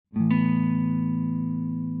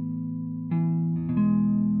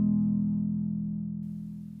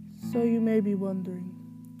So you may be wondering,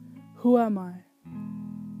 who am I?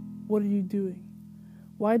 What are you doing?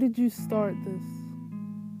 Why did you start this?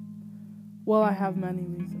 Well, I have many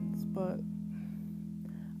reasons, but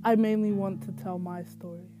I mainly want to tell my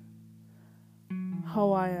story.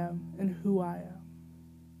 How I am and who I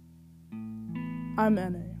am. I'm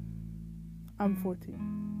NA. I'm 14.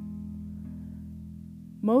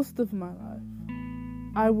 Most of my life,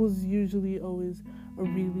 I was usually always a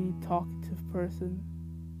really talkative person.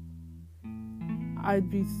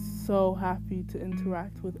 I'd be so happy to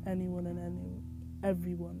interact with anyone and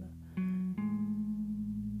everyone.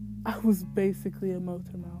 I was basically a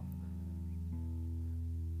motor mouth.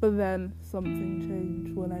 But then something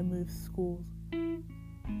changed when I moved schools.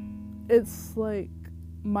 It's like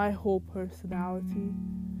my whole personality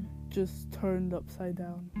just turned upside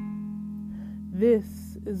down.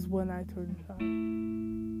 This is when I turned shy.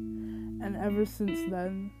 And ever since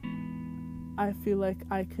then, I feel like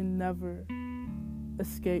I can never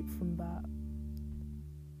escape from that.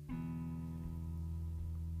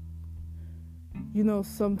 You know,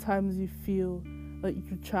 sometimes you feel like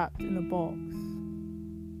you're trapped in a box.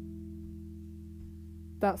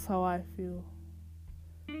 That's how I feel.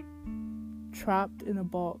 Trapped in a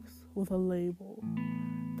box with a label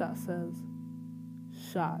that says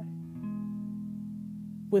shy,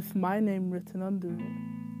 with my name written under it.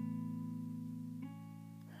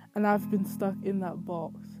 And I've been stuck in that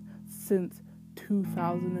box since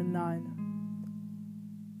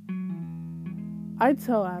 2009. I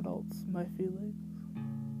tell adults my feelings.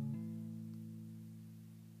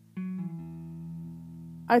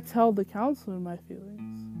 I tell the counselor my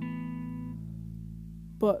feelings.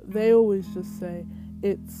 But they always just say,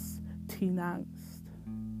 it's teen angst.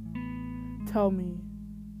 Tell me,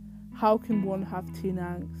 how can one have teen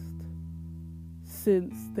angst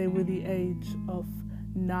since they were the age of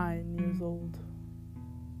 9 years old?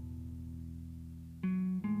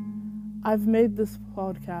 I've made this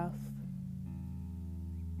podcast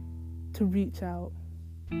to reach out,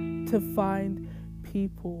 to find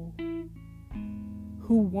people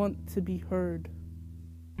who want to be heard.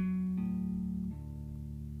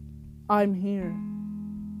 I'm here.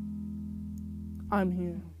 I'm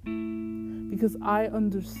here because I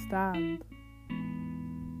understand.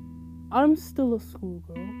 I'm still a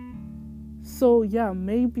schoolgirl. So yeah,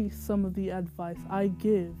 maybe some of the advice I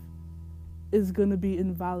give is gonna be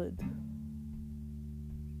invalid.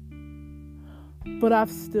 But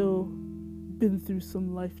I've still been through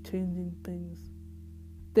some life-changing things.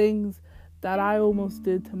 Things that I almost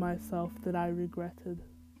did to myself that I regretted.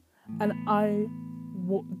 And I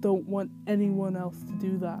don't want anyone else to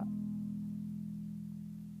do that.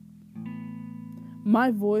 My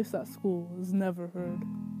voice at school is never heard.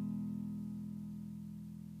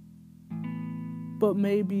 But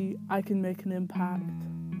maybe I can make an impact,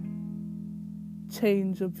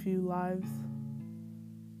 change a few lives.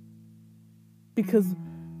 Because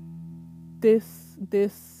this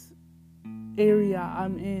area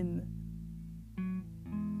I'm in,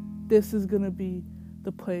 this is gonna be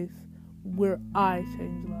the place where I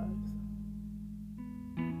change lives.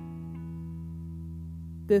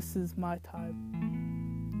 This is my time.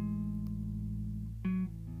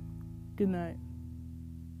 Good night.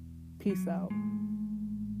 Peace out.